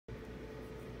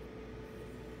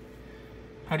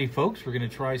Howdy folks, we're going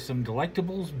to try some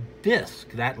Delectables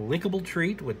Bisque, that lickable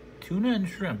treat with tuna and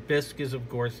shrimp. Bisque is of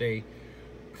course a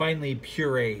finely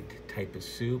pureed type of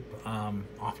soup,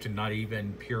 often not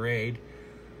even pureed.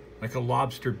 Like a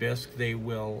lobster bisque, they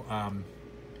will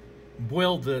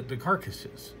boil the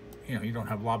carcasses. You know, you don't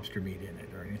have lobster meat in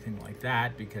it or anything like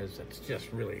that because it's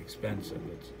just really expensive.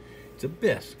 It's a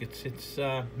bisque. It's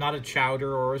not a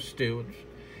chowder or a stew.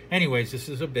 Anyways, this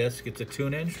is a bisque. It's a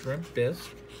tuna and shrimp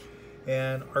bisque.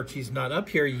 And Archie's not up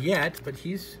here yet, but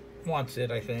he's wants it,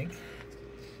 I think.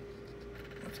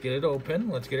 Let's get it open.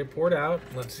 Let's get it poured out.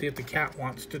 Let's see if the cat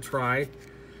wants to try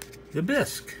the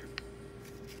bisque.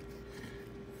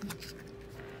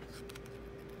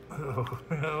 Oh,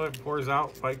 it pours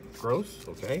out like gross.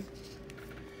 Okay.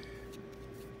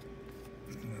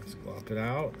 Let's glop it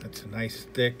out. That's a nice,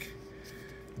 thick,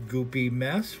 goopy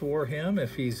mess for him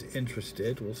if he's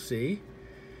interested. We'll see.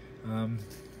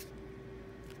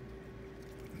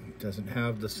 Doesn't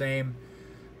have the same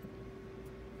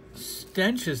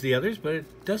stench as the others, but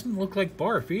it doesn't look like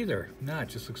barf either. No, it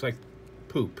just looks like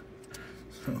poop.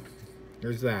 So,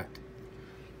 there's that.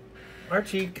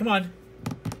 Archie, come on.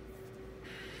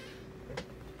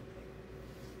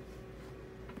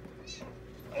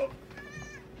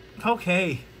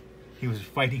 Okay. He was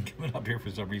fighting coming up here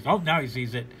for some reason. Oh, now he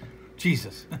sees it.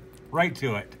 Jesus. Right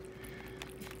to it.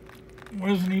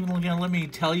 Wasn't even going to let me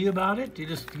tell you about it.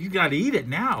 You got to eat it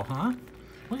now, huh?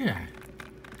 Look at that.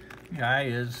 The guy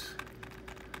is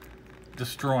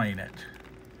destroying it.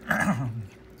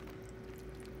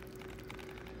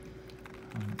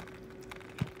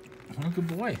 What a good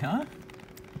boy, huh?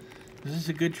 Is this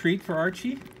a good treat for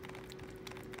Archie?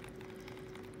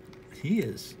 He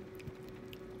is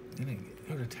going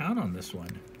to go to town on this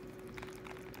one.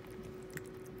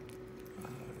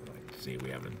 Let's see, we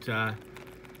haven't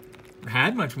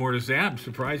had much more to say. I'm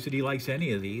surprised that he likes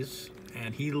any of these,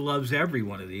 and he loves every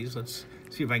one of these. Let's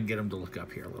see if I can get him to look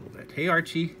up here a little bit. Hey,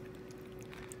 Archie.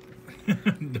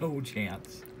 No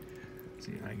chance. Let's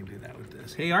see if I can do that with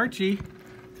this. Hey, Archie.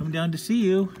 Coming down to see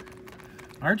you.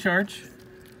 Arch.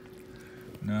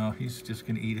 No, he's just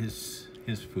going to eat his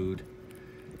food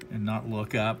and not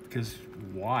look up, because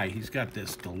why? He's got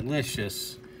this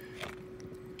delicious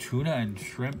tuna and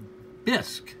shrimp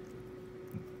bisque.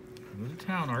 Go to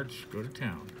town, Arch. Go to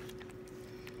town.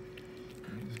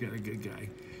 He's got a good guy.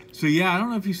 So yeah, I don't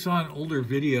know if you saw an older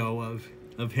video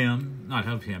of him. Not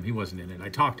of him. He wasn't in it. I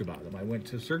talked about him. I went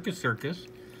to Circus,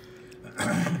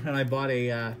 and I bought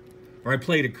I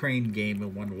played a crane game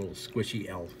and won a little squishy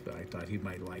elf that I thought he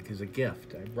might like as a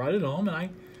gift. I brought it home and I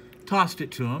tossed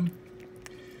it to him.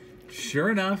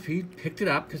 Sure enough, he picked it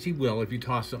up, because he will. If you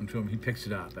toss something to him, he picks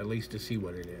it up, at least to see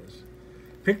what it is.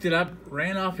 Picked it up,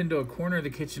 ran off into a corner of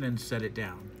the kitchen and set it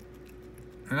down.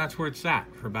 And that's where it sat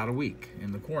for about a week,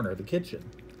 in the corner of the kitchen.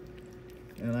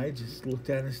 And I just looked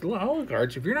at it and said, "Oh, look,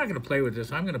 Arch, if you're not going to play with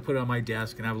this, I'm going to put it on my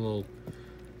desk and have a little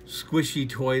squishy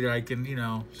toy that I can, you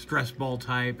know, stress ball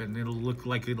type, and it'll look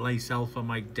like a nice elf on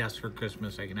my desk for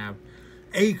Christmas. I can have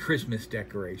a Christmas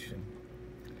decoration."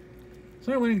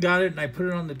 So I went and got it, and I put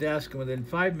it on the desk, and within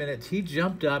 5 minutes, he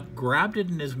jumped up, grabbed it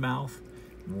in his mouth,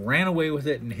 ran away with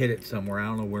it and hid it somewhere. I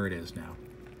don't know where it is now.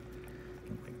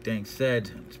 Like Dank said,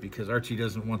 it's because Archie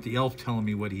doesn't want the elf telling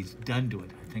me what he's done to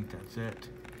it. I think that's it.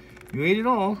 You ate it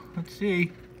all. Let's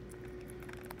see.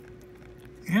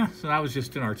 Yeah, so that was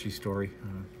just an Archie story.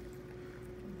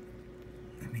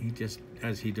 And he just,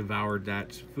 as he devoured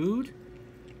that food,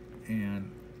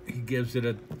 and he gives it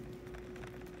a...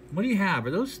 What do you have?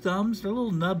 Are those thumbs? They're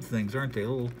little nub things, aren't they? A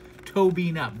little toe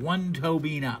bean up. One toe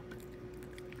bean up.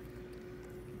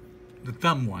 The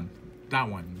thumb one,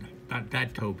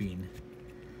 that toe bean.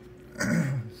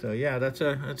 So yeah, that's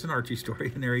an Archie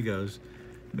story, and there he goes.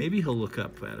 Maybe he'll look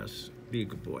up at us. Be a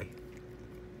good boy.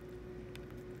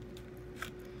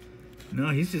 No,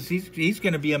 he's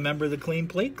going to be a member of the Clean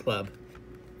Plate Club.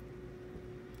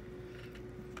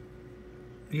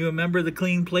 You a member of the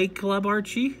Clean Plate Club,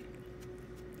 Archie?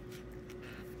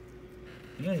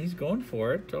 Yeah, he's going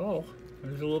for it. Oh,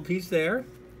 there's a little piece there.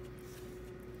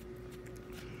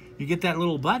 You get that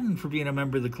little button for being a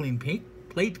member of the Clean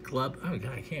Plate Club. Oh,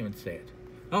 God, I can't even say it.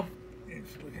 Oh,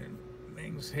 it's looking at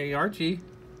things. Hey, Archie.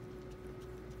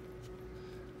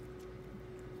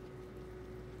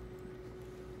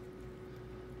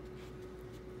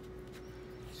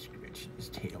 Scratch his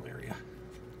tail area.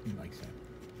 He likes that.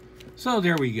 So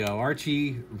there we go.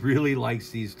 Archie really likes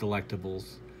these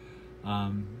Delectables.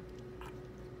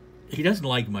 He doesn't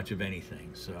like much of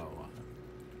anything, so...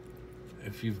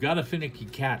 if you've got a finicky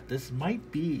cat, this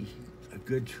might be a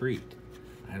good treat.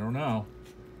 I don't know,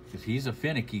 because he's a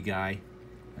finicky guy,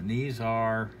 and these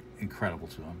are incredible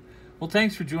to him. Well,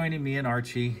 thanks for joining me and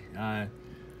Archie.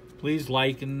 Please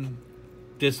like and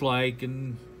dislike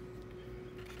and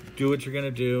do what you're going to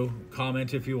do.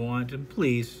 Comment if you want. And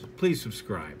please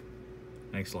subscribe.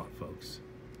 Thanks a lot, folks.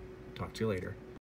 Talk to you later.